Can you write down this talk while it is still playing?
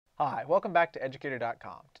Hi, welcome back to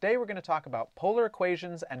Educator.com. Today we're going to talk about polar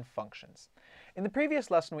equations and functions. In the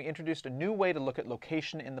previous lesson we introduced a new way to look at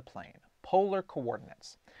location in the plane, polar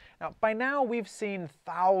coordinates. Now by now we've seen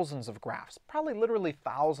thousands of graphs, probably literally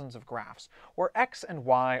thousands of graphs, where x and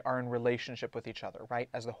y are in relationship with each other, right?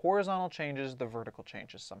 As the horizontal changes, the vertical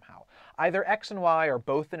changes somehow. Either x and y are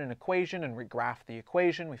both in an equation and we graph the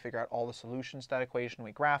equation, we figure out all the solutions to that equation,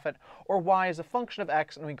 we graph it, or y is a function of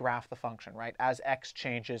x and we graph the function, right? As x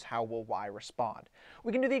changes, how will y respond?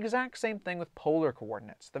 We can do the exact same thing with polar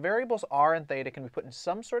coordinates. The variables r and theta can be put in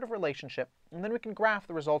some sort of relationship, and then we can graph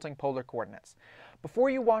the resulting polar coordinates.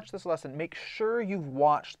 Before you watch this lesson, make sure you've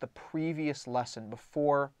watched the previous lesson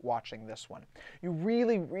before watching this one. You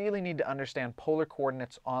really need to understand polar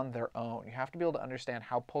coordinates on their own. You have to be able to understand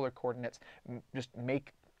how polar coordinates just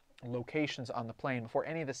make locations on the plane before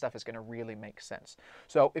any of this stuff is going to really make sense.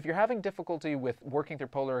 So if you're having difficulty with working through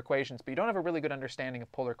polar equations, but you don't have a really good understanding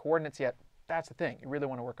of polar coordinates yet, that's the thing. You really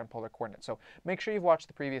want to work on polar coordinates. So make sure you've watched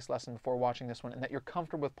the previous lesson before watching this one and that you're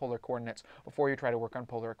comfortable with polar coordinates before you try to work on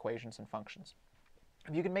polar equations and functions.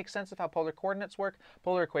 If you can make sense of how polar coordinates work,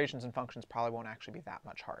 polar equations and functions probably won't actually be that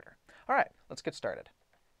much harder. All right, let's get started.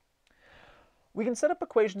 We can set up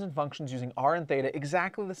equations and functions using r and theta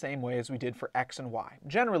exactly the same way as we did for x and y.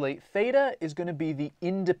 Generally, theta is going to be the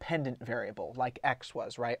independent variable, like x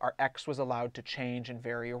was, right? Our x was allowed to change and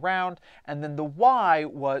vary around, and then the y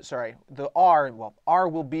was, r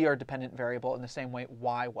will be our dependent variable in the same way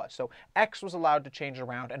y was. So x was allowed to change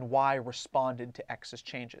around, and y responded to x's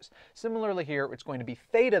changes. Similarly here, it's going to be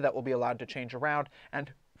theta that will be allowed to change around,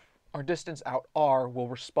 and our distance out r will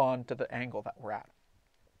respond to the angle that we're at.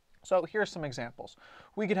 So here's some examples.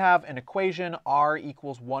 We could have an equation, r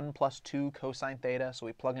equals 1 plus 2 cosine theta, so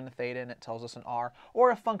we plug in a theta and it tells us an r,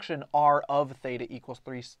 or a function r of theta equals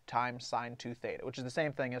 3 times sine 2 theta, which is the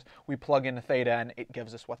same thing as we plug in a theta and it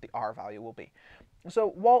gives us what the r value will be. So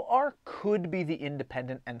while r could be the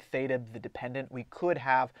independent and theta the dependent, we could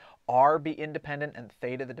have r be independent and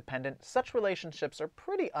theta the dependent. Such relationships are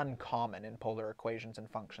pretty uncommon in polar equations and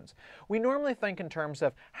functions. We normally think in terms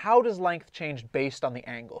of how does length change based on the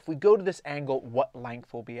angle. If we go to this angle, what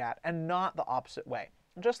length will be at, and not the opposite way.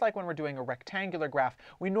 Just like when we're doing a rectangular graph,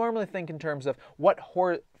 we normally think in terms of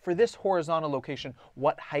for this horizontal location,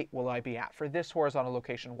 what height will I be at? For this horizontal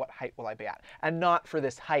location, what height will I be at? And not for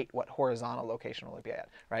this height, what horizontal location will I be at,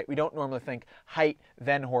 right? We don't normally think height,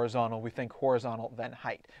 then horizontal. We think horizontal, then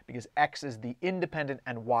height, because x is the independent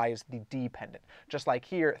and y is the dependent. Just like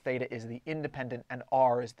here, theta is the independent and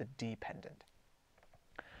r is the dependent.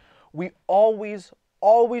 We always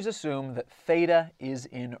assume that theta is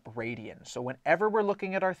in radians. So whenever we're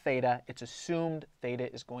looking at our theta, it's assumed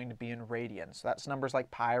theta is going to be in radians. So that's numbers like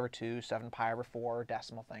pi over 2, 7 pi over 4,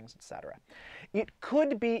 decimal things, etc. It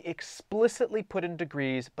could be explicitly put in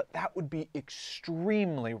degrees, but that would be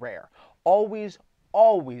extremely rare. Always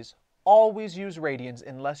use radians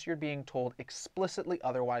unless you're being told explicitly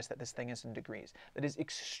otherwise that this thing is in degrees. That is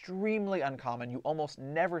extremely uncommon. You almost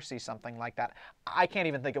never see something like that. I can't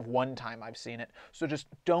even think of one time I've seen it. So just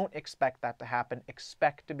don't expect that to happen.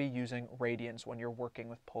 Expect to be using radians when you're working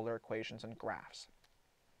with polar equations and graphs.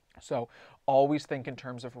 So always think in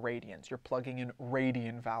terms of radians. You're plugging in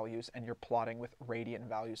radian values and you're plotting with radian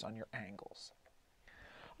values on your angles.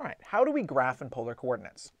 All right, how do we graph in polar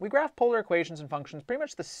coordinates? We graph polar equations and functions pretty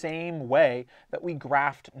much the same way that we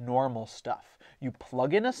graphed normal stuff. You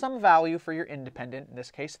plug in some value for your independent, in this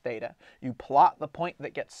case theta, you plot the point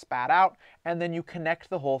that gets spat out, and then you connect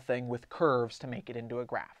the whole thing with curves to make it into a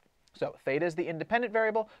graph. So theta is the independent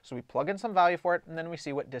variable, so we plug in some value for it, and then we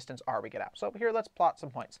see what distance r we get out. So here, let's plot some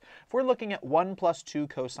points. If we're looking at 1 plus 2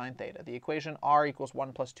 cosine theta, the equation r equals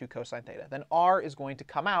 1 plus 2 cosine theta, then r is going to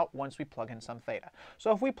come out once we plug in some theta.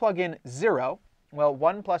 So if we plug in 0, well,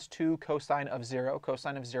 1 plus 2 cosine of 0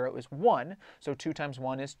 is 1, so 2 times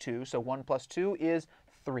 1 is 2, so 1 plus 2 is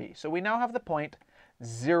 3. So we now have the point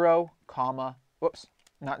 0,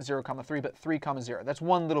 not 0, 3, but 3, 0. That's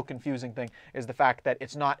one little confusing thing, is the fact that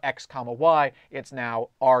it's not x, y, it's now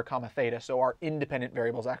r, theta. So our independent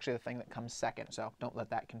variable is actually the thing that comes second. So don't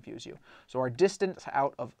let that confuse you. So our distance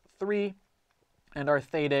out of 3, and our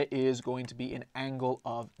theta is going to be an angle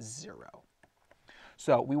of 0.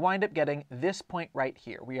 So we wind up getting this point right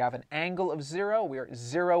here. We have an angle of 0. We are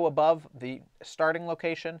 0 above the starting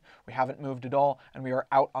location. We haven't moved at all, and we are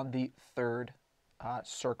out on the third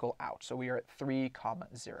circle out. So we are at 3,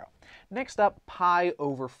 0. Next up, pi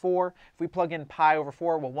over 4. If we plug in pi over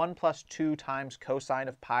 4, well, 1 plus 2 times cosine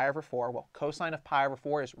of pi over 4. Well, cosine of pi over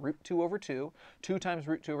 4 is root 2 over 2. 2 times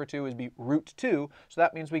root 2 over 2 is be root 2. So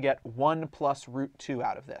that means we get 1 plus root 2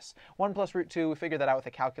 out of this. 1 plus root 2, we figured that out with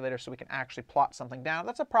a calculator so we can actually plot something down.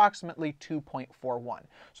 That's approximately 2.41.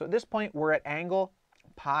 So at this point, we're at angle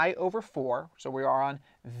pi over 4. So we are on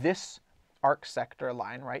this arc sector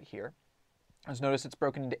line right here. As notice, it's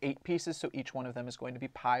broken into 8 pieces, so each one of them is going to be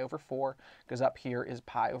pi over 4, because up here is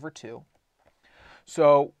pi over 2.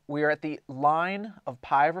 So we are at the line of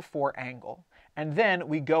pi over 4 angle, and then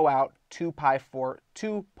we go out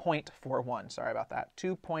 2.41, sorry about that,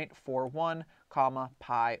 2.41 comma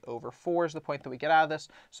pi over 4 is the point that we get out of this.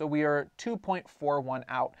 So we are 2.41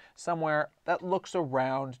 out somewhere that looks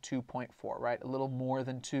around 2.4, right? A little more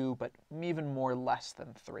than 2, but even more less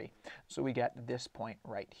than 3. So we get this point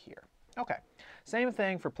right here. Okay, same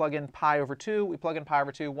thing for plug in pi over 2. We plug in pi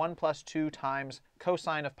over 2, 1 plus 2 times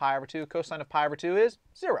cosine of pi over 2. Cosine of pi over 2 is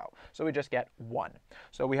 0, so we just get 1.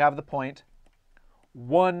 So we have the point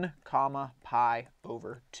 1 comma pi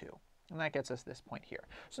over 2. And that gets us this point here.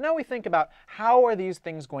 So now we think about how are these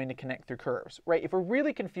things going to connect through curves, right? If we're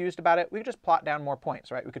really confused about it, we could just plot down more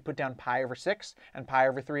points, right? We could put down pi over 6 and pi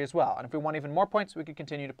over 3 as well. And if we want even more points, we could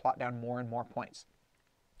continue to plot down more and more points.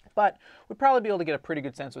 But we'd probably be able to get a pretty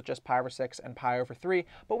good sense with just pi over 6 and pi over 3.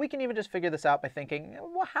 But we can even just figure this out by thinking,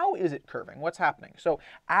 well, how is it curving? What's happening? So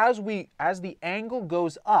as the angle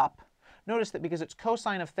goes up, notice that because it's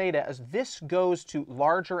cosine of theta, as this goes to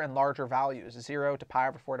larger and larger values, 0 to pi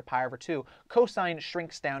over 4 to pi over 2, cosine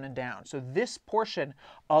shrinks down and down. So this portion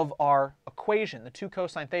of our equation, the 2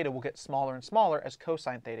 cosine theta, will get smaller and smaller as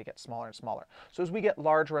cosine theta gets smaller and smaller. So as we get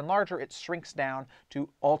larger and larger, it shrinks down to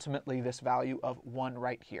ultimately this value of 1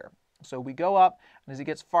 right here. So we go up, and as it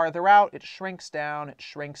gets farther out, it shrinks down, it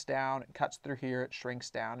shrinks down, it cuts through here, it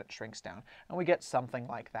shrinks down, and we get something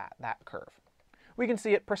like that curve. We can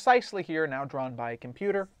see it precisely here, now drawn by a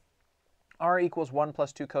computer. R equals 1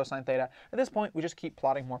 plus 2 cosine theta. At this point, we just keep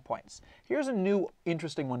plotting more points. Here's a new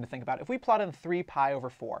interesting one to think about. If we plot in 3 pi over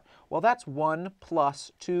 4, well, that's 1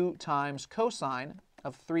 plus 2 times cosine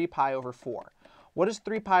of 3 pi over 4. What does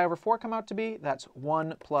 3 pi over 4 come out to be? That's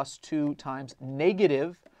 1 plus 2 times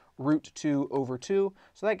negative root 2 over 2.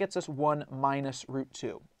 So that gets us 1 minus root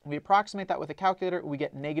 2. We approximate that with a calculator, we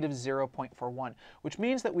get negative 0.41, which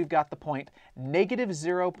means that we've got the point negative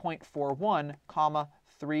 0.41 comma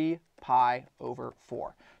 3 pi over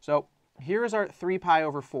 4. So here is our 3 pi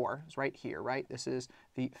over 4. It's right here, right? This is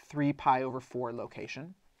the 3 pi over 4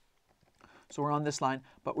 location. So we're on this line,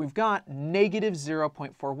 but we've got negative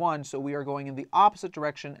 0.41, so we are going in the opposite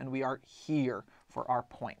direction, and we are here for our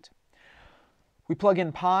point. We plug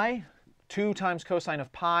in pi. 2 times cosine of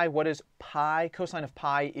pi. What is pi? Cosine of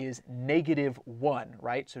pi is negative 1,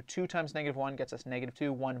 right? So 2 times negative 1 gets us negative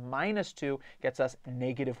 2. 1 minus 2 gets us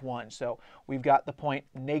negative 1. So we've got the point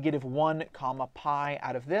negative 1 comma pi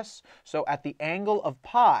out of this. So at the angle of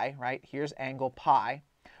pi, right, here's angle pi,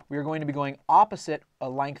 we are going to be going opposite a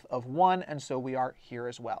length of 1, and so we are here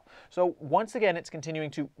as well. So once again, it's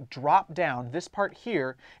continuing to drop down. This part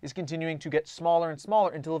here is continuing to get smaller and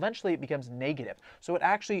smaller until eventually it becomes negative. So it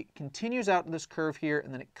actually continues out this curve here,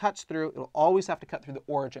 and then it cuts through. It'll always have to cut through the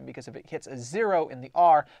origin, because if it hits a 0 in the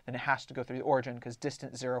R, then it has to go through the origin, because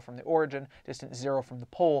distance 0 from the origin, distance 0 from the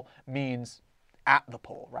pole means at the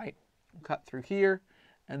pole, right? Cut through here,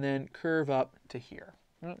 and then curve up to here.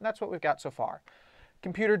 And that's what we've got so far.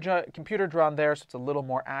 Computer drawn there, so it's a little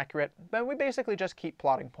more accurate. But we basically just keep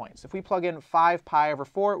plotting points. If we plug in 5 pi over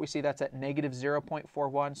 4, we see that's at negative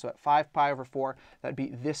 0.41. So at 5 pi over 4, that'd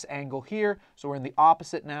be this angle here. So we're in the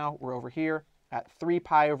opposite now. We're over here. At 3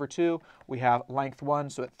 pi over 2, we have length 1.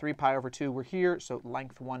 So at 3 pi over 2, we're here. So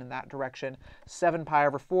length 1 in that direction. 7 pi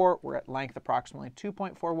over 4, we're at length approximately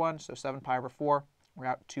 2.41. So 7 pi over 4. We're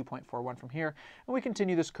out 2.41 from here, and we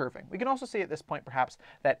continue this curving. We can also see at this point, perhaps,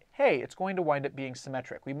 that, hey, it's going to wind up being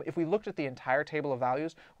symmetric. If we looked at the entire table of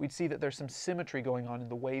values, we'd see that there's some symmetry going on in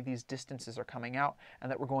the way these distances are coming out, and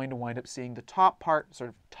that we're going to wind up seeing the top part,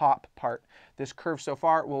 sort of top part. This curve so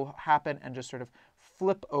far will happen and just sort of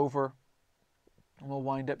flip over, and we'll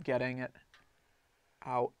wind up getting it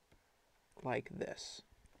out like this.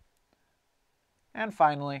 And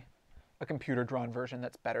finally, a computer-drawn version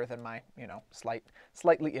that's better than my,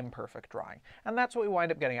 slightly imperfect drawing. And that's what we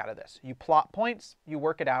wind up getting out of this. You plot points, you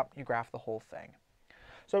work it out, you graph the whole thing.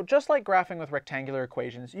 So just like graphing with rectangular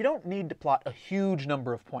equations, you don't need to plot a huge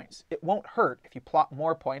number of points. It won't hurt. If you plot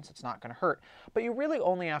more points, it's not going to hurt. But you really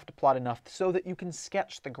only have to plot enough so that you can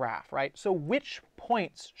sketch the graph, right? So which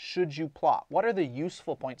points should you plot? What are the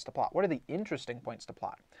useful points to plot? What are the interesting points to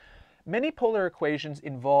plot? Many polar equations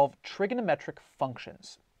involve trigonometric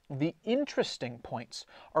functions. The interesting points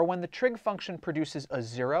are when the trig function produces a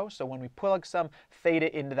 0, so when we plug some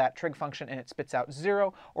theta into that trig function and it spits out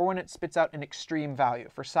 0, or when it spits out an extreme value.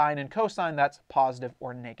 For sine and cosine, that's positive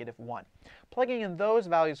or negative 1. Plugging in those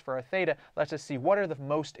values for our theta lets us see what are the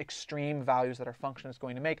most extreme values that our function is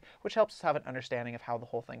going to make, which helps us have an understanding of how the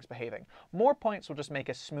whole thing's behaving. More points will just make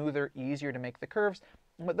us smoother, easier to make the curves,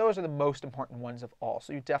 but those are the most important ones of all,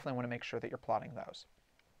 so you definitely want to make sure that you're plotting those.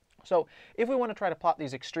 So if we want to try to plot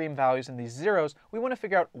these extreme values and these zeros, we want to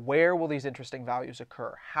figure out where will these interesting values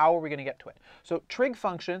occur? How are we going to get to it? So trig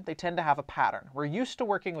function, they tend to have a pattern. We're used to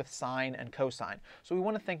working with sine and cosine. So we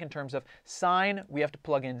want to think in terms of sine, we have to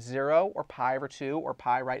plug in 0 or pi over 2 or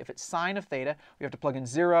pi, right? If it's sine of theta, we have to plug in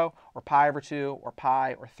 0 or pi over 2 or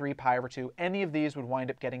pi or 3 pi over 2. Any of these would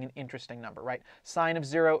wind up getting an interesting number, right? Sine of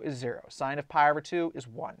 0 is 0. Sine of pi over 2 is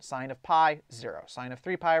 1. Sine of pi, 0. Sine of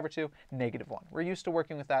 3 pi over 2, negative 1. We're used to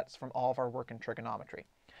working with that from all of our work in trigonometry.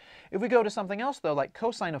 If we go to something else though, like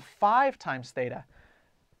cosine of 5 times theta,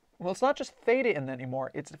 well, it's not just theta in that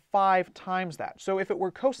anymore, it's 5 times that. So if it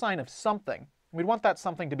were cosine of something, we'd want that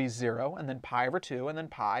something to be 0, and then pi over 2, and then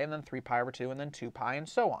pi, and then 3 pi over 2, and then 2 pi, and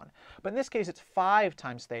so on. But in this case, it's 5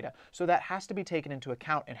 times theta, so that has to be taken into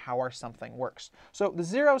account in how our something works. So the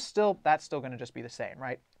 0 that's still going to just be the same,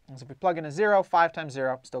 right? So if we plug in a 0, 5 times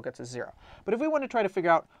 0 still gets a 0. But if we want to try to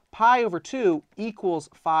figure out pi over 2 equals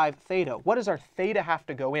 5 theta, what does our theta have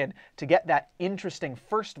to go in to get that interesting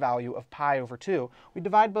first value of pi over 2? We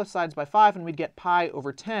divide both sides by 5 and we'd get pi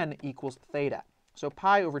over 10 equals theta. So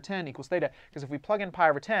pi over 10 equals theta, because if we plug in pi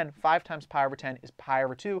over 10, 5 times pi over 10 is pi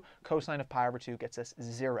over 2. Cosine of pi over 2 gets us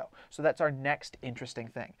 0. So that's our next interesting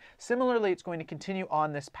thing. Similarly, it's going to continue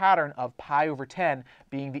on this pattern of pi over 10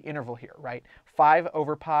 being the interval here, right? Pi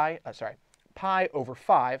over 5,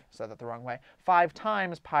 said that the wrong way. 5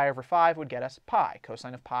 times pi over 5 would get us pi.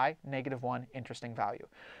 Cosine of pi, negative 1, interesting value.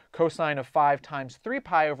 Cosine of 5 times 3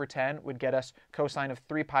 pi over 10 would get us cosine of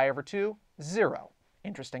 3 pi over 2, 0.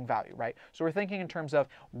 Interesting value, right? So we're thinking in terms of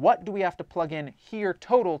what do we have to plug in here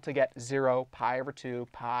total to get 0, pi over 2,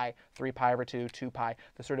 pi, 3 pi over 2, 2 pi,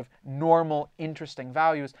 the sort of normal interesting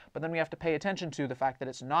values. But then we have to pay attention to the fact that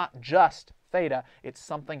it's not just theta, it's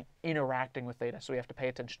something interacting with theta. So we have to pay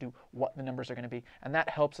attention to what the numbers are going to be. And that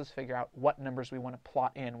helps us figure out what numbers we want to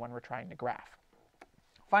plot in when we're trying to graph.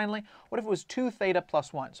 Finally, what if it was 2 theta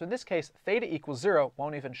plus 1? So in this case, theta equals 0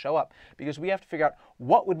 won't even show up because we have to figure out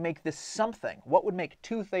what would make this something. What would make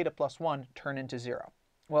 2 theta plus 1 turn into 0?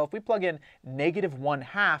 Well, if we plug in negative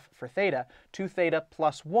 1/2 for theta, 2 theta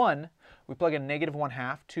plus 1, we plug in negative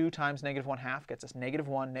 1/2, 2 times negative 1/2 gets us negative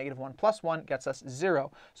 1 plus 1 gets us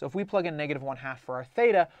 0. So if we plug in negative 1/2 for our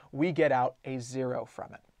theta, we get out a 0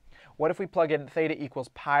 from it. What if we plug in theta equals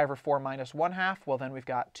pi over 4 minus 1/2? Well, then we've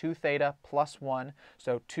got 2 theta plus 1.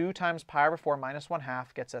 So 2 times pi over 4 minus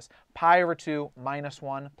 1/2 gets us pi over 2 minus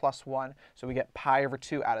 1 plus 1. So we get pi over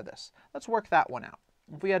 2 out of this. Let's work that one out.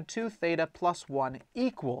 If we had 2 theta plus 1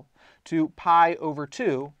 equal to pi over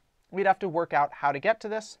 2, we'd have to work out how to get to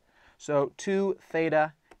this. So 2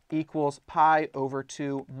 theta equals pi over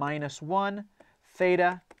 2 minus 1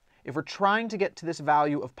 theta. If we're trying to get to this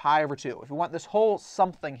value of pi over 2, if we want this whole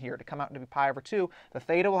something here to come out to be pi over 2, the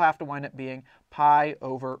theta will have to wind up being pi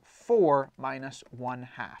over 4 minus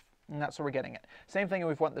 1/2. And that's where we're getting it. Same thing if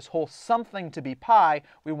we want this whole something to be pi,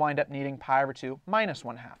 we wind up needing pi over 2 minus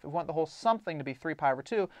 1/2. If we want the whole something to be 3 pi over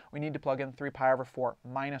 2, we need to plug in 3 pi over 4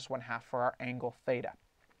 minus 1/2 for our angle theta.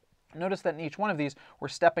 Notice that in each one of these, we're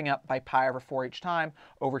stepping up by pi over 4 each time.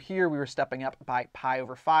 Over here, we were stepping up by pi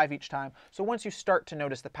over 5 each time. So once you start to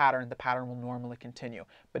notice the pattern will normally continue.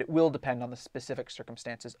 But it will depend on the specific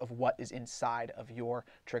circumstances of what is inside of your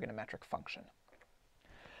trigonometric function.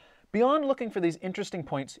 Beyond looking for these interesting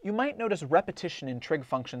points, you might notice repetition in trig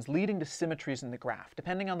functions leading to symmetries in the graph.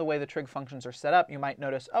 Depending on the way the trig functions are set up, you might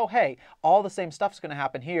notice, oh hey, all the same stuff's going to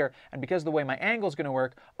happen here, and because of the way my angle is going to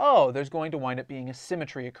work, oh, there's going to wind up being a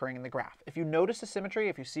symmetry occurring in the graph. If you notice a symmetry,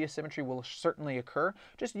 if you see a symmetry will certainly occur,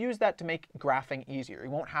 just use that to make graphing easier. You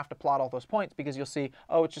won't have to plot all those points because you'll see,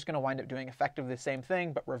 oh, it's just going to wind up doing effectively the same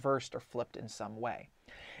thing, but reversed or flipped in some way.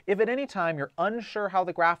 If at any time you're unsure how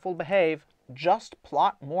the graph will behave, just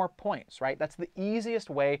plot more points, right? That's the easiest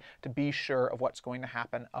way to be sure of what's going to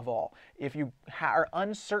happen of all. If you are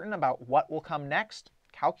uncertain about what will come next,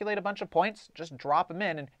 calculate a bunch of points, just drop them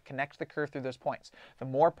in and connect the curve through those points. The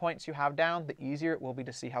more points you have down, the easier it will be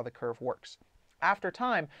to see how the curve works. After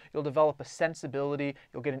time, you'll develop a sensibility,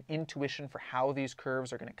 you'll get an intuition for how these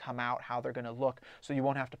curves are going to come out, how they're going to look, so you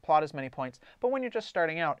won't have to plot as many points. But when you're just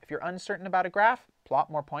starting out, if you're uncertain about a graph, plot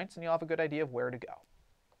more points and you'll have a good idea of where to go.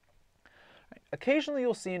 Occasionally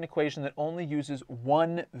you'll see an equation that only uses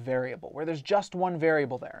one variable, where there's just one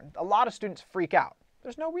variable there. And a lot of students freak out.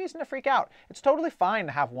 There's no reason to freak out. It's totally fine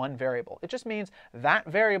to have one variable. It just means that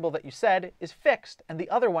variable that you said is fixed and the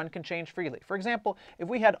other one can change freely. For example, if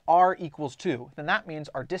we had r equals 2, then that means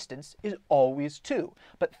our distance is always 2.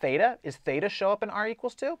 But theta, is theta show up in r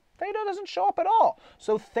equals 2? Theta doesn't show up at all.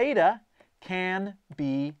 So theta can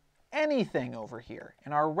be anything over here.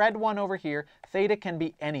 In our red one over here, theta can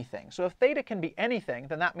be anything. So if theta can be anything,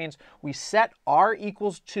 then that means we set r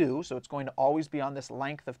equals 2, so it's going to always be on this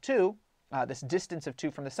length of 2, this distance of 2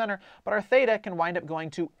 from the center, but our theta can wind up going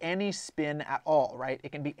to any spin at all, right?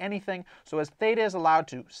 It can be anything. So as theta is allowed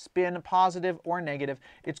to spin positive or negative,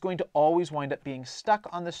 it's going to always wind up being stuck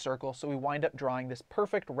on the circle, so we wind up drawing this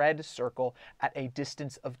perfect red circle at a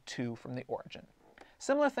distance of 2 from the origin.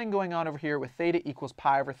 Similar thing going on over here with theta equals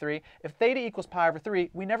pi over 3. If theta equals pi over 3,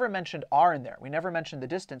 we never mentioned r in there. We never mentioned the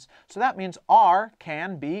distance. So that means r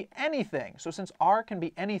can be anything. So since r can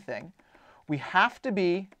be anything, we have to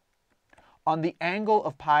be on the angle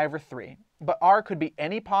of pi over 3. But r could be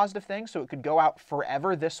any positive thing, so it could go out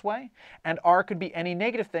forever this way. And r could be any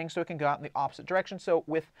negative thing, so it can go out in the opposite direction. So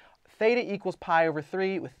with theta equals pi over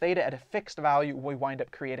 3, with theta at a fixed value, we wind up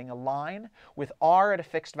creating a line. With r at a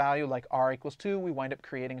fixed value, like r equals 2, we wind up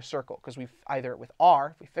creating a circle. Because we've either, with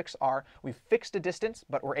r, if we fix r, we've fixed a distance,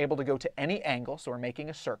 but we're able to go to any angle, so we're making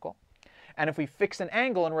a circle. And if we fix an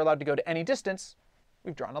angle and we're allowed to go to any distance,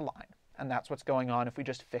 we've drawn a line. And that's what's going on if we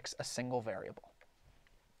just fix a single variable.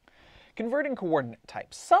 Converting coordinate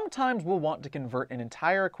types. Sometimes we'll want to convert an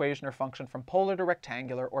entire equation or function from polar to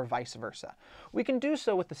rectangular or vice versa. We can do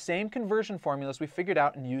so with the same conversion formulas we figured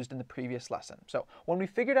out and used in the previous lesson. So when we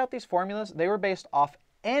figured out these formulas, they were based off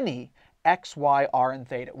any x, y, r, and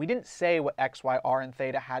theta. We didn't say what x, y, r, and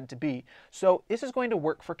theta had to be. So this is going to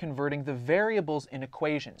work for converting the variables in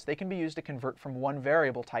equations. They can be used to convert from one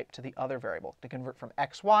variable type to the other variable, to convert from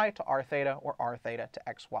xy to r theta or r theta to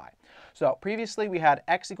xy. So previously we had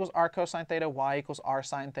x equals r cosine theta, y equals r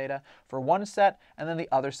sine theta for one set, and then the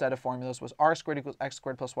other set of formulas was r squared equals x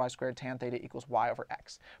squared plus y squared tan theta equals y over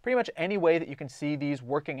x. Pretty much any way that you can see these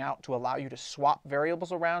working out to allow you to swap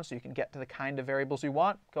variables around so you can get to the kind of variables you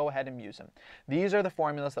want, go ahead and use them. These are the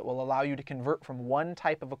formulas that will allow you to convert from one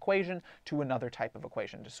type of equation to another type of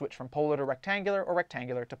equation, to switch from polar to rectangular or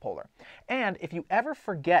rectangular to polar. And if you ever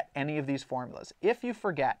forget any of these formulas, if you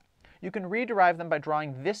forget, you can rederive them by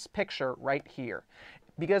drawing this picture right here.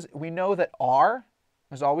 Because we know that r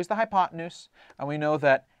is always the hypotenuse, and we know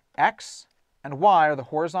that x and y are the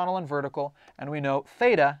horizontal and vertical, and we know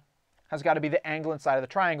theta has got to be the angle inside of the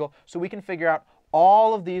triangle, so we can figure out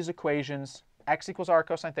all of these equations. X equals r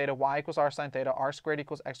cosine theta, y equals r sine theta, r squared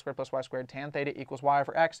equals x squared plus y squared, tan theta equals y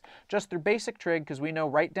over x, just through basic trig, because we know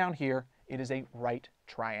right down here it is a right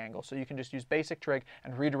triangle. So you can just use basic trig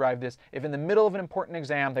and rederive this. If in the middle of an important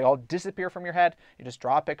exam they all disappear from your head, you just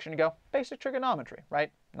draw a picture and you go, basic trigonometry,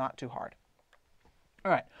 right? Not too hard.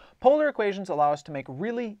 All right, polar equations allow us to make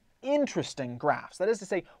really interesting graphs. That is to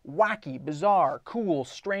say, wacky, bizarre, cool,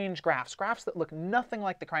 strange graphs. Graphs that look nothing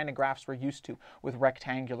like the kind of graphs we're used to with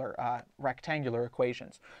rectangular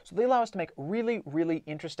equations. So they allow us to make really, really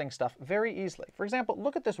interesting stuff very easily. For example,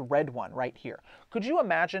 look at this red one right here. Could you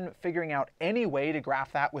imagine figuring out any way to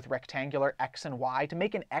graph that with rectangular x and y, to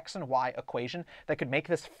make an x and y equation that could make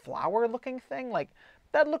this flower-looking thing? Like,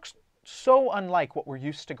 that looks so unlike what we're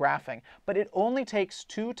used to graphing, but it only takes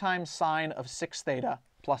 2 times sine of 6 theta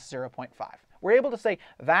plus 0.5. We're able to say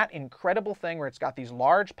that incredible thing where it's got these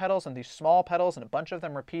large petals and these small petals and a bunch of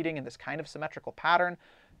them repeating in this kind of symmetrical pattern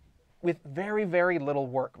with very, very little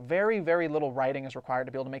work. Very, very little writing is required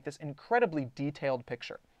to be able to make this incredibly detailed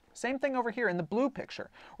picture. Same thing over here in the blue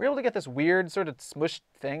picture. We're able to get this weird sort of smushed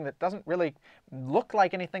thing that doesn't really look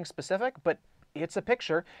like anything specific, but it's a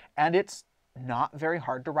picture and it's not very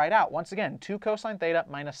hard to write out. Once again, 2 cosine theta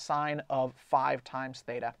minus sine of 5 times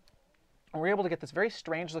theta. And we're able to get this very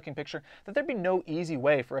strange looking picture that there'd be no easy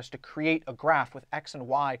way for us to create a graph with x and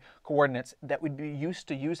y coordinates that we'd be used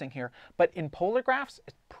to using here. But in polar graphs,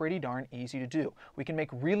 it's pretty darn easy to do. We can make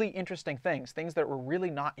really interesting things that we're really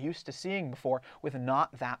not used to seeing before with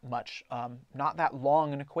not that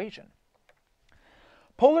long an equation.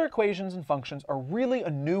 Polar equations and functions are really a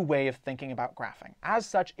new way of thinking about graphing. As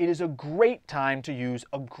such, it is a great time to use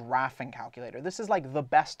a graphing calculator. This is like the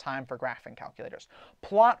best time for graphing calculators.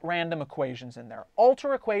 Plot random equations in there,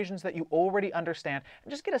 alter equations that you already understand,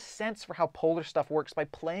 and just get a sense for how polar stuff works by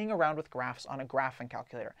playing around with graphs on a graphing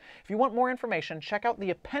calculator. If you want more information, check out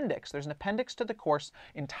the appendix. There's an appendix to the course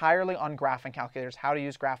entirely on graphing calculators, how to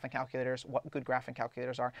use graphing calculators, what good graphing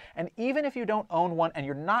calculators are. And even if you don't own one and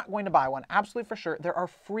you're not going to buy one, absolutely for sure, there are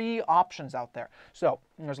free options out there. So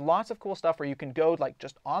there's lots of cool stuff where you can go like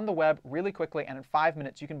just on the web really quickly, and in 5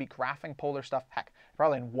 minutes you can be graphing polar stuff. Heck,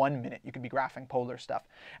 probably in 1 minute you could be graphing polar stuff.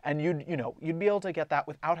 And you'd be able to get that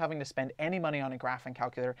without having to spend any money on a graphing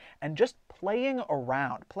calculator, and just playing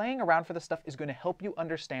around. Playing around for this stuff is going to help you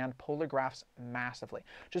understand polar graphs massively.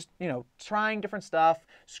 Just, trying different stuff,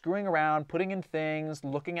 screwing around, putting in things,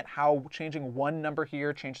 looking at how changing one number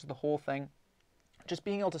here changes the whole thing. Just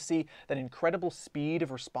being able to see that incredible speed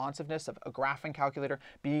of responsiveness of a graphing calculator,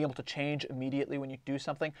 being able to change immediately when you do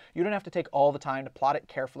something. You don't have to take all the time to plot it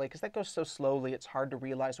carefully because that goes so slowly it's hard to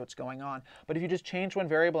realize what's going on. But if you just change one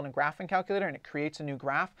variable in a graphing calculator and it creates a new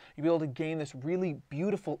graph, you'll be able to gain this really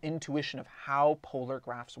beautiful intuition of how polar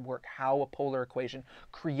graphs work, how a polar equation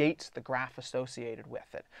creates the graph associated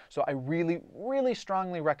with it. So I really, really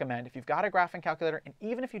strongly recommend, if you've got a graphing calculator, and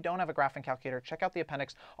even if you don't have a graphing calculator, check out the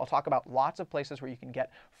appendix. I'll talk about lots of places where you can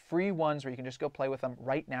get free ones where you can just go play with them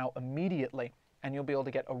right now immediately, and you'll be able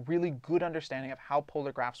to get a really good understanding of how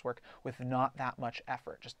polar graphs work with not that much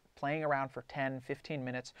effort. Just playing around for 10, 15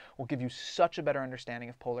 minutes will give you such a better understanding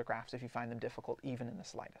of polar graphs if you find them difficult even in the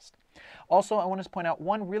slightest. Also, I want to point out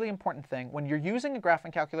one really important thing. When you're using a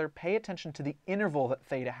graphing calculator, pay attention to the interval that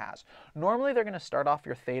theta has. Normally they're going to start off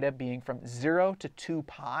your theta being from 0 to 2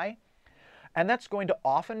 pi, and that's going to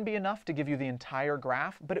often be enough to give you the entire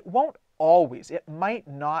graph, but it won't always. It might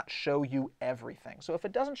not show you everything. So if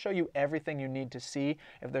it doesn't show you everything you need to see,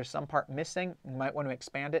 if there's some part missing, you might want to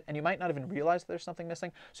expand it, and you might not even realize there's something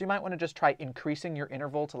missing. So you might want to just try increasing your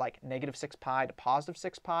interval to like -6 pi to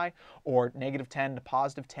 +6 pi, or -10 to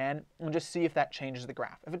 +10, and just see if that changes the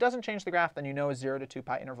graph. If it doesn't change the graph, then you know a 0 to 2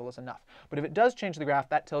 pi interval is enough. But if it does change the graph,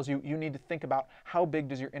 that tells you you need to think about how big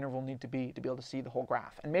does your interval need to be able to see the whole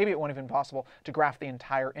graph. And maybe it won't even be possible to graph the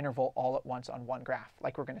entire interval all at once on one graph,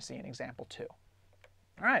 like we're going to see in example 2.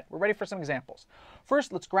 All right, we're ready for some examples.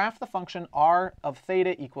 First, let's graph the function r of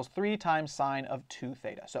theta equals 3 times sine of 2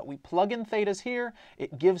 theta. So we plug in thetas here,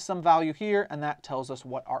 it gives some value here, and that tells us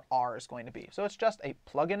what our r is going to be. So it's just a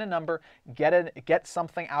plug in a number, get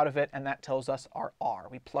something out of it, and that tells us our r.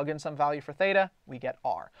 We plug in some value for theta, we get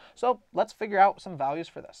r. So let's figure out some values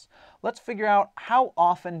for this. Let's figure out how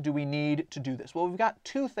often do we need to do this. Well, we've got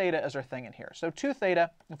 2 theta as our thing in here. So 2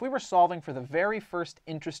 theta, if we were solving for the very first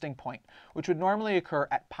interesting point, which would normally occur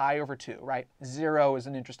at pi over 2, right? 0 is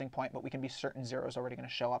an interesting point, but we can be certain 0 is already going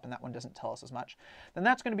to show up, and that one doesn't tell us as much. Then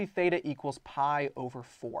that's going to be theta equals pi over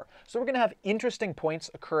 4. So we're going to have interesting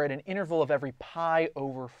points occur at an interval of every pi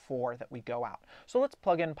over 4 that we go out. So let's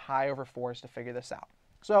plug in pi over 4s to figure this out.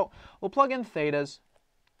 So we'll plug in thetas.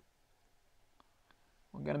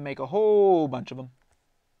 We're going to make a whole bunch of them.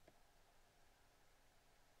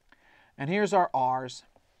 And here's our r's.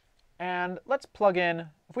 And let's plug in,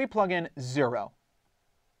 if we plug in 0,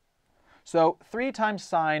 so 3 times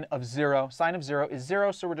sine of 0 is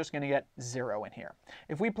 0, so we're just going to get 0 in here.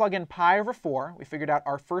 If we plug in pi over 4, we figured out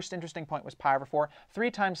our first interesting point was pi over 4.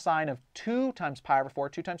 3 times sine of 2 times pi over 4,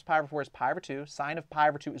 2 times pi over 4 is pi over 2. Sine of pi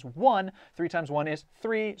over 2 is 1. 3 times 1 is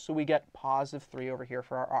 3, so we get positive 3 over here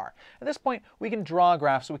for our r. At this point, we can draw a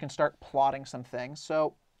graph so we can start plotting some things.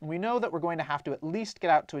 So we know that we're going to have to at least get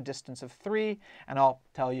out to a distance of 3, and I'll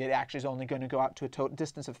tell you it actually is only going to go out to a total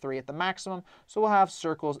distance of 3 at the maximum, so we'll have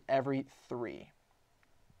circles every 3.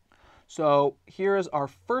 So here is our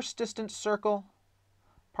first distance circle.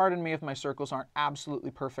 Pardon me if my circles aren't absolutely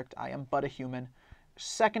perfect, I am but a human.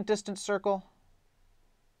 Second distance circle.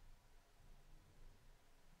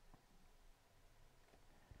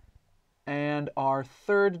 And our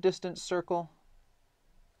third distance circle.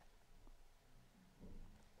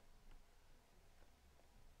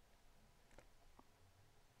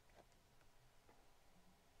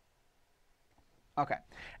 Okay,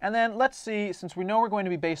 and then let's see, since we know we're going to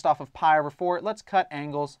be based off of pi over 4, let's cut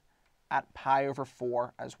angles at pi over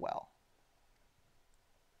 4 as well.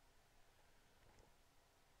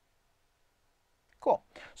 Cool.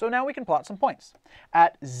 So now we can plot some points.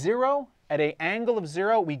 At 0, at an angle of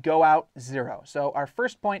 0, we go out 0. So our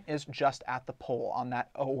first point is just at the pole on that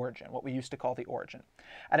origin, what we used to call the origin.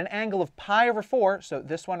 At an angle of pi over 4, so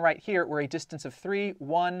this one right here, we're a distance of 3,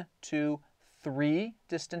 1, 2, 3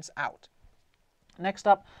 distance out. Next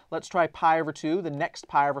up, let's try pi over 2, the next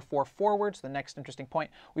pi over 4 forwards, the next interesting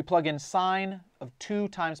point. We plug in sine of 2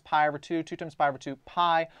 times pi over 2, 2 times pi over 2,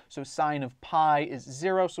 pi. So sine of pi is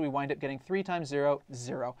 0, so we wind up getting 3 times 0,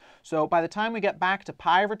 0. So by the time we get back to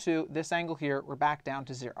pi over 2, this angle here, we're back down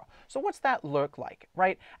to 0. So what's that look like,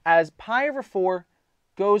 right? As pi over 4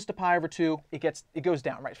 goes to pi over 2, it goes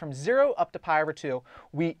down, right? From 0 up to pi over 2,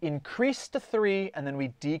 we increase to 3, and then we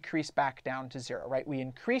decrease back down to 0, right? We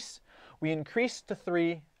increase to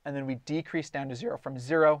 3, and then we decrease down to 0. From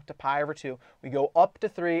 0 to pi over 2, we go up to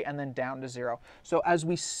 3 and then down to 0. So as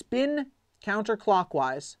we spin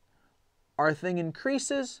counterclockwise, our thing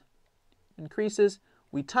increases,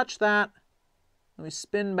 we touch that, and we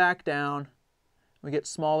spin back down. We get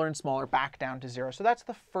smaller and smaller back down to 0. So that's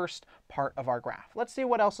the first part of our graph. Let's see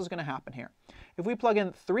what else is going to happen here. If we plug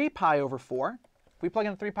in 3 pi over 4,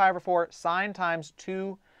 sine times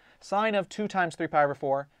 2, sine of 2 times 3 pi over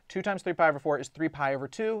 4, 2 times 3 pi over 4 is 3 pi over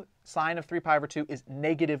 2. Sine of 3 pi over 2 is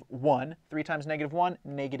negative 1. 3 times negative 1,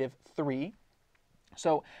 negative 3.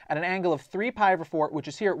 So at an angle of 3 pi over 4, which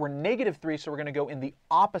is here, we're negative 3, so we're going to go in the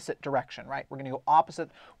opposite direction, right? We're going to go opposite.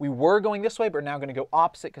 We were going this way, but we're now going to go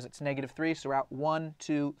opposite because it's negative 3. So we're at 1,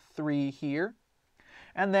 2, 3 here.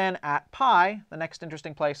 And then at pi, the next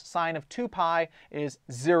interesting place, sine of 2 pi is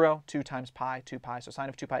 0. 2 times pi, 2 pi. So sine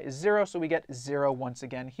of 2 pi is 0, so we get 0 once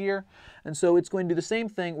again here. And so it's going to do the same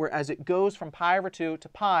thing, where as it goes from pi over 2 to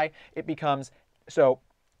pi, it becomes, so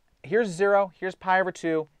here's 0, here's pi over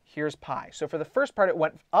 2, here's pi. So for the first part, it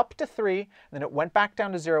went up to 3, and then it went back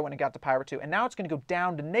down to 0 when it got to pi over 2. And now it's going to go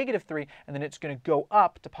down to negative 3, and then it's going to go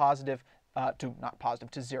up to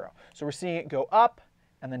to 0. So we're seeing it go up,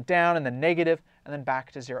 and then down, and then negative, and then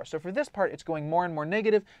back to 0. So for this part, it's going more and more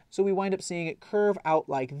negative, so we wind up seeing it curve out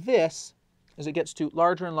like this as it gets to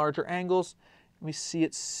larger and larger angles. And we see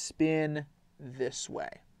it spin this way.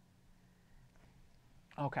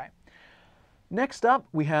 Okay. Next up,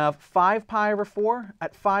 we have 5 pi over 4.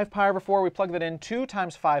 At 5 pi over 4, we plug that in. 2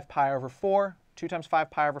 times 5 pi over 4. 2 times 5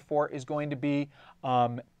 pi over 4 is going to be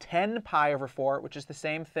 10 pi over 4, which is the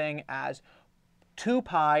same thing as 2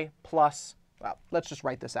 pi plus, well, let's just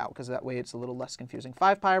write this out because that way it's a little less confusing.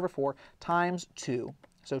 5 pi over 4 times 2.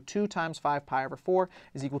 So 2 times 5 pi over 4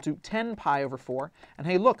 is equal to 10 pi over 4. And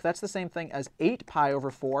hey, look, that's the same thing as 8 pi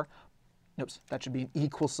over 4. Oops, that should be an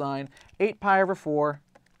equal sign. 8 pi over 4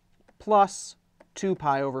 plus 2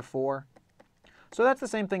 pi over 4. So that's the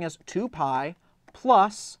same thing as 2 pi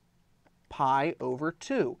plus pi over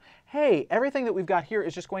 2. Hey, everything that we've got here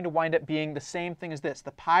is just going to wind up being the same thing as this.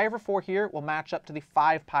 The pi over 4 here will match up to the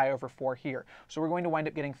 5 pi over 4 here. So we're going to wind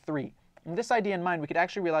up getting 3. And this idea in mind, we could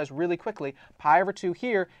actually realize really quickly, pi over 2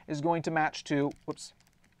 here is going to match to,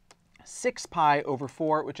 6 pi over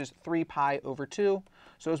 4, which is 3 pi over 2.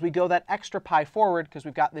 So as we go that extra pi forward, because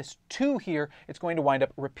we've got this 2 here, it's going to wind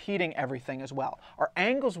up repeating everything as well. Our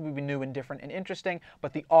angles will be new and different and interesting,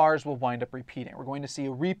 but the r's will wind up repeating. We're going to see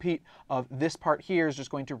a repeat of this part here is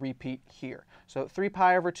just going to repeat here. So 3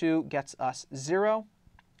 pi over 2 gets us 0.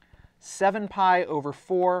 7 pi over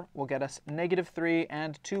 4 will get us negative 3,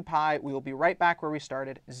 and 2 pi, we will be right back where we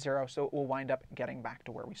started, 0, so it will wind up getting back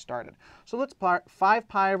to where we started. So let's plot 5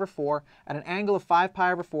 pi over 4. At an angle of 5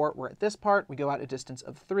 pi over 4, we're at this part. We go out a distance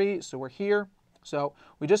of 3, so we're here. So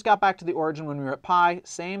we just got back to the origin when we were at pi.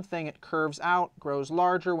 Same thing, it curves out, grows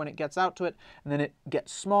larger when it gets out to it, and then it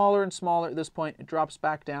gets smaller and smaller at this point. It drops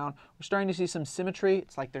back down. We're starting to see some symmetry.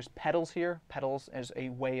 It's like there's petals here. Petals is a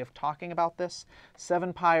way of talking about this.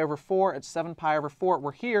 7 pi over 4. At 7 pi over 4,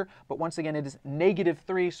 we're here, but once again, it is negative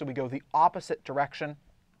 3, so we go the opposite direction.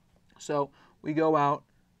 So we go out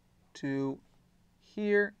to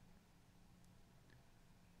here.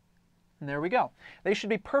 And there we go. They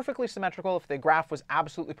should be perfectly symmetrical. If the graph was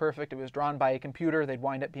absolutely perfect, it was drawn by a computer, they'd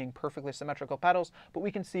wind up being perfectly symmetrical petals, but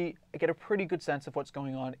we can get a pretty good sense of what's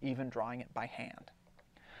going on even drawing it by hand.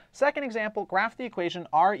 Second example, graph the equation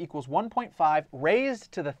r equals 1.5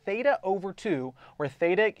 raised to the theta over 2, where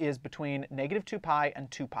theta is between negative 2 pi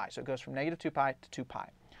and 2 pi. So it goes from negative 2 pi to 2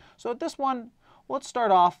 pi. So at this one, let's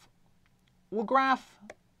start off, we'll graph.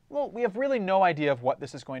 Well, we have really no idea of what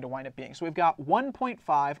this is going to wind up being. So we've got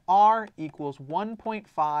 1.5, r equals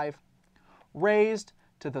 1.5 raised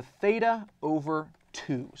to the theta over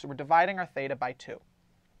 2. So we're dividing our theta by 2.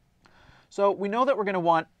 So we know that we're going to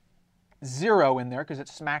want 0 in there because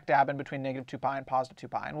it's smack dab in between negative 2 pi and positive 2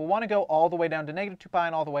 pi. And we'll want to go all the way down to negative 2 pi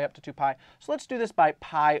and all the way up to 2 pi. So let's do this by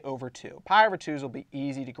pi over 2. Pi over 2s will be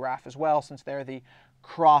easy to graph as well since they're the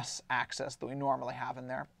cross axis that we normally have in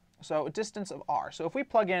there. So a distance of r. So if we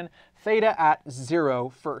plug in theta at 0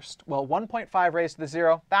 first, well, 1.5 raised to the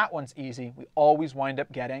 0, that one's easy. We always wind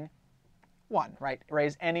up getting 1, right?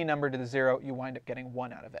 Raise any number to the 0, you wind up getting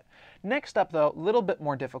 1 out of it. Next up, though, a little bit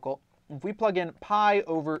more difficult. If we plug in pi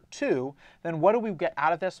over 2, then what do we get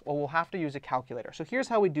out of this? Well, we'll have to use a calculator. So here's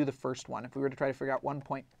how we do the first one. If we were to try to figure out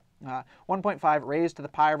 1.5 raised to the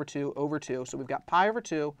pi over 2 over 2. So we've got pi over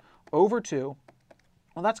 2 over 2.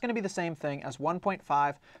 Well, that's going to be the same thing as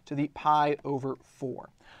 1.5 to the pi over 4.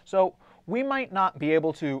 So we might not be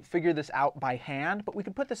able to figure this out by hand, but we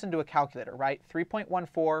could put this into a calculator, right?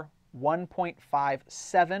 3.14,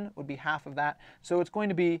 1.57 would be half of that. So it's going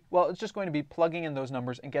to be, well, it's just going to be plugging in those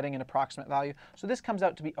numbers and getting an approximate value. So this comes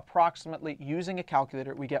out to be approximately, using a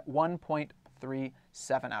calculator, we get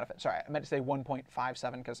 1.37 out of it. Sorry, I meant to say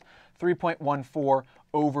 1.57 because 3.14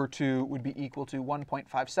 over 2 would be equal to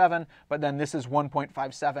 1.57, but then this is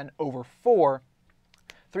 1.57 over 4.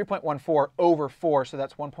 3.14 over 4, so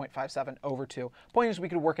that's 1.57 over 2. Point is, we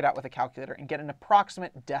could work it out with a calculator and get an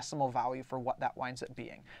approximate decimal value for what that winds up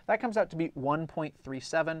being. That comes out to be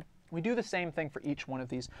 1.37. We do the same thing for each one of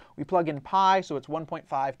these. We plug in pi, so it's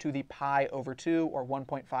 1.5 to the pi over 2, or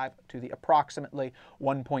 1.5 to the approximately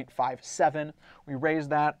 1.57. We raise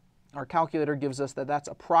that. Our calculator gives us that that's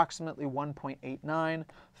approximately 1.89.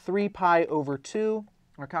 3 pi over 2.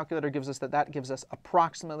 Our calculator gives us that gives us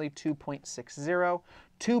approximately 2.60,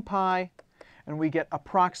 2 pi, and we get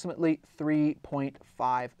approximately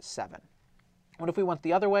 3.57. What if we went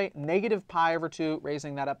the other way? Negative pi over 2,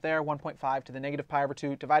 raising that up there, 1.5 to the negative pi over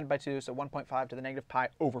 2 divided by 2, so 1.5 to the negative pi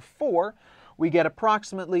over 4. We get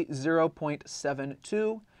approximately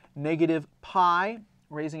 0.72. Negative pi,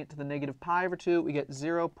 raising it to the negative pi over 2, we get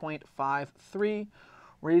 0.53.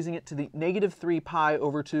 Raising it to the negative 3 pi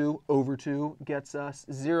over 2 gets us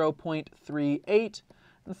 0.38.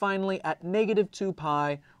 And finally, at negative 2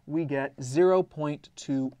 pi, we get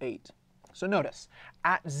 0.28. So notice,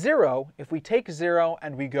 at 0, if we take 0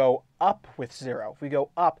 and we go up with 0, if we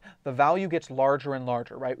go up, the value gets larger and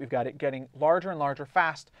larger, right? We've got it getting larger and larger,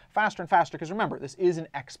 faster and faster, because remember, this is an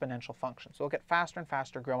exponential function. So it'll get faster and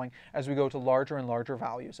faster growing as we go to larger and larger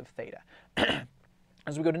values of theta.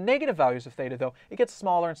 As we go to negative values of theta, though, it gets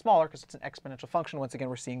smaller and smaller because it's an exponential function. Once again,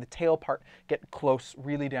 we're seeing the tail part get close,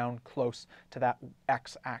 really down close to that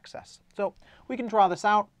x-axis. So we can draw this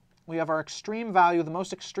out. We have our extreme value. The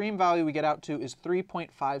most extreme value we get out to is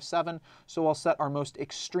 3.57. So I'll set our most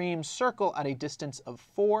extreme circle at a distance of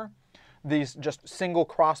 4. These just single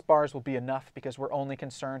crossbars will be enough because we're only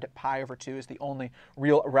concerned at pi over 2 is the only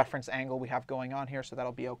real reference angle we have going on here, so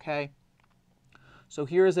that'll be okay. So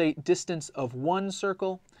here is a distance of 1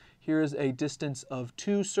 circle. Here is a distance of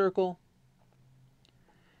 2 circle.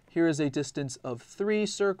 Here is a distance of 3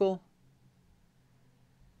 circle.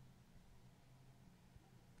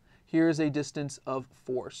 Here is a distance of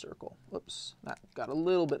 4 circle. Whoops, that got a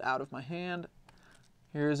little bit out of my hand.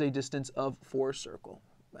 Here is a distance of 4 circle.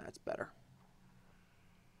 That's better.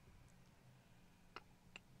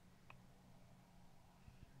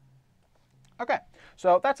 Okay,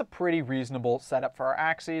 so that's a pretty reasonable setup for our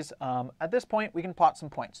axes. At this point, we can plot some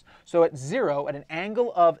points. So at 0, at an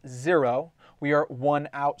angle of 0, we are 1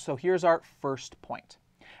 out. So here's our first point.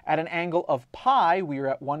 At an angle of pi, we are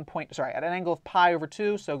at at an angle of pi over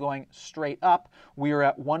 2, so going straight up, we are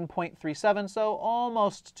at 1.37, so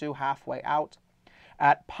almost to halfway out.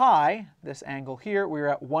 At pi, this angle here, we're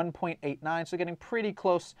at 1.89, so getting pretty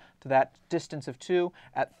close to that distance of 2.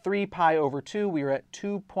 At 3 pi over 2, we are at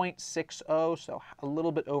 2.60, so a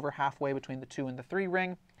little bit over halfway between the 2 and the 3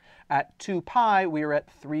 ring. At 2 pi, we are at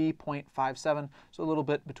 3.57, so a little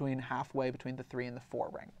bit between halfway between the 3 and the 4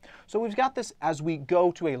 ring. So we've got this as we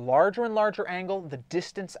go to a larger and larger angle, the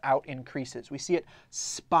distance out increases. We see it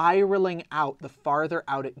spiraling out the farther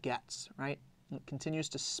out it gets, right? It continues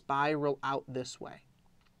to spiral out this way.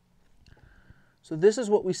 So this is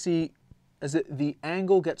what we see as the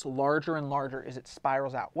angle gets larger and larger as it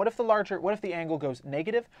spirals out. What if the angle goes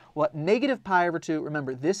negative? Well, at negative pi over 2,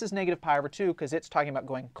 remember this is negative pi over 2 because it's talking about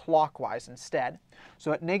going clockwise instead.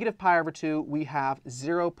 So at negative pi over 2, we have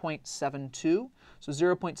 0.72. So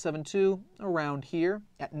 0.72 around here.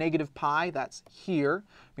 At negative pi, that's here,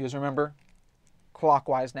 because remember,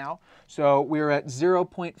 clockwise now. So we're at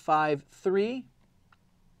 0.53.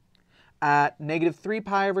 At negative 3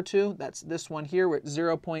 pi over 2, that's this one here, we're at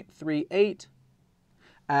 0.38.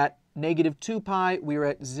 At negative 2 pi, we're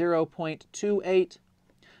at 0.28.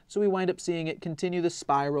 So we wind up seeing it continue the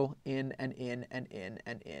spiral in and in and in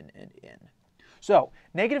and in and in. So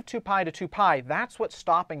negative 2 pi to 2 pi, that's what's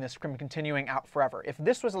stopping this from continuing out forever. If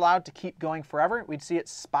this was allowed to keep going forever, we'd see it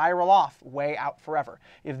spiral off way out forever.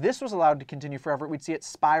 If this was allowed to continue forever, we'd see it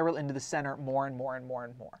spiral into the center more and more and more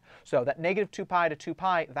and more. So that negative 2 pi to 2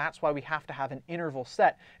 pi, that's why we have to have an interval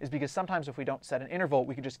set, is because sometimes if we don't set an interval,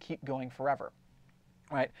 we could just keep going forever.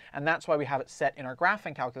 Right? And that's why we have it set in our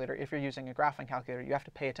graphing calculator. If you're using a graphing calculator, you have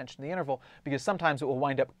to pay attention to the interval, because sometimes it will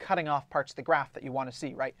wind up cutting off parts of the graph that you want to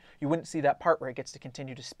see, right? You wouldn't see that part where it gets to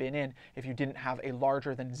continue to spin in if you didn't have a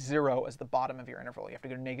larger than 0 as the bottom of your interval. You have to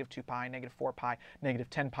go to negative 2 pi, negative 4 pi, negative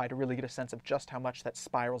 10 pi to really get a sense of just how much that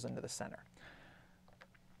spirals into the center.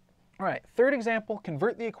 All right, third example,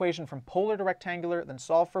 convert the equation from polar to rectangular, then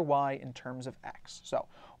solve for y in terms of x. So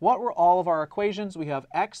what were all of our equations? We have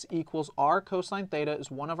x equals r cosine theta is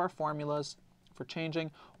one of our formulas for changing.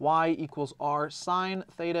 Y equals r sine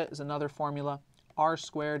theta is another formula. R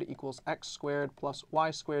squared equals x squared plus y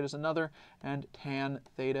squared is another. And tan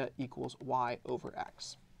theta equals y over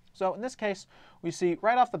x. So in this case, we see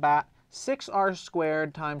right off the bat, 6r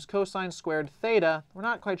squared times cosine squared theta. We're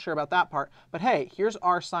not quite sure about that part, but hey, here's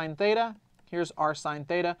r sine theta, here's r sine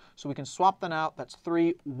theta, so we can swap them out. That's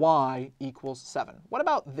 3y equals 7. What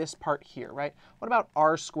about this part here, right? What about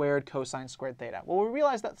r squared cosine squared theta? Well, we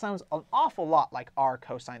realize that sounds an awful lot like r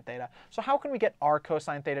cosine theta. So how can we get r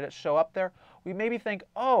cosine theta to show up there? We maybe think,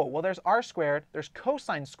 oh, well, there's r squared, there's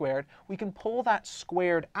cosine squared. We can pull that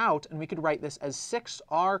squared out, and we could write this as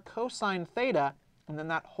 6r cosine theta, and then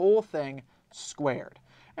that whole thing squared.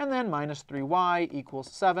 And then minus 3y equals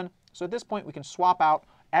 7. So at this point, we can swap out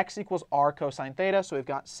x equals r cosine theta. So we've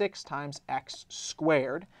got 6 times x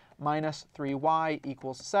squared minus 3y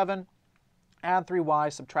equals 7. Add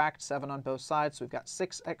 3y, subtract 7 on both sides. So we've got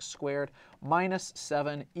 6x squared minus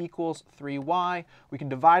 7 equals 3y. We can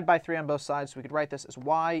divide by 3 on both sides. So we could write this as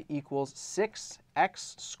y equals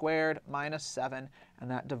 6x squared minus 7,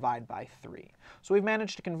 and that divide by 3. So we've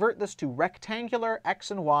managed to convert this to rectangular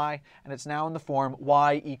x and y, and it's now in the form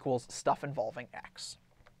y equals stuff involving x.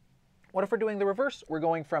 What if we're doing the reverse? We're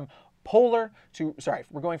going from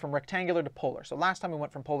rectangular to polar. So last time we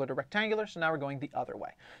went from polar to rectangular, so now we're going the other way.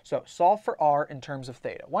 So solve for r in terms of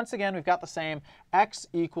theta. Once again, we've got the same x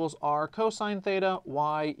equals r cosine theta,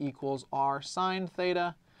 y equals r sine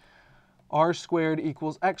theta, r squared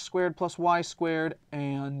equals x squared plus y squared,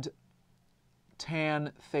 and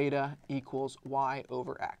tan theta equals y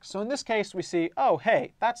over x. So in this case, we see, oh,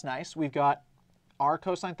 hey, that's nice. We've got r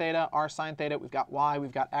cosine theta, r sine theta, we've got y,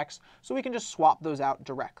 we've got x, so we can just swap those out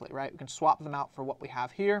directly, right? We can swap them out for what we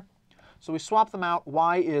have here. So we swap them out.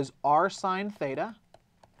 Y is r sine theta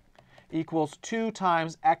equals 2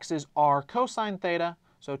 times x is r cosine theta,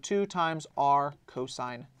 so 2 times r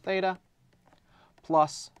cosine theta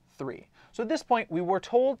plus 3. So at this point, we were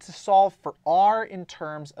told to solve for r in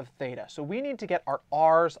terms of theta. So we need to get our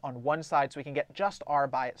r's on one side so we can get just r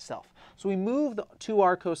by itself. So we move the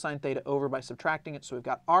 2r cosine theta over by subtracting it. So we've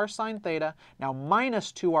got r sine theta, now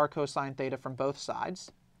minus 2r cosine theta from both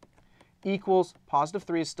sides, equals positive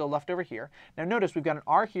 3 is still left over here. Now notice we've got an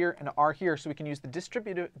r here and an r here, so we can use the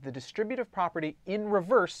distributive property in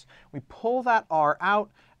reverse. We pull that r out,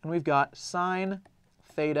 and we've got sine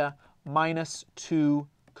theta minus 2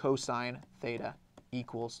 cosine theta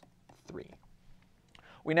equals 3.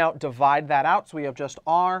 We now divide that out, so we have just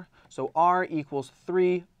r. So r equals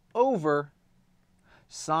 3 over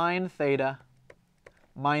sine theta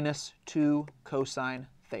minus 2 cosine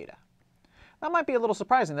theta. That might be a little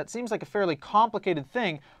surprising. That seems like a fairly complicated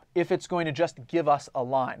thing if it's going to just give us a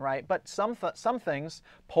line, right? But some things,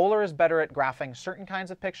 polar is better at graphing certain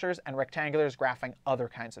kinds of pictures, and rectangular is graphing other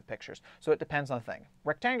kinds of pictures. So it depends on the thing.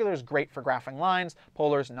 Rectangular is great for graphing lines.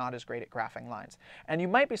 Polar is not as great at graphing lines. And you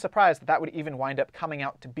might be surprised that that would even wind up coming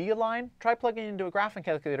out to be a line. Try plugging it into a graphing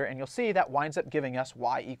calculator, and you'll see that winds up giving us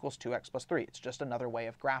y equals 2x plus 3. It's just another way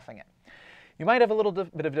of graphing it. You might have a little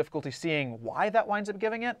bit of difficulty seeing why that winds up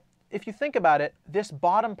giving it. If you think about it, this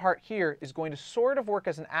bottom part here is going to sort of work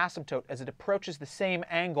as an asymptote as it approaches the same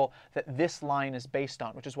angle that this line is based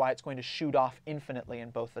on, which is why it's going to shoot off infinitely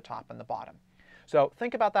in both the top and the bottom. So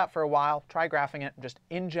think about that for a while. Try graphing it. Just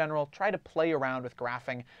in general, try to play around with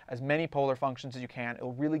graphing as many polar functions as you can. It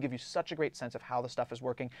will really give you such a great sense of how the stuff is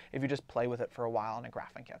working if you just play with it for a while on a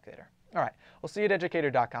graphing calculator. All right, we'll see you at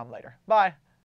educator.com later. Bye.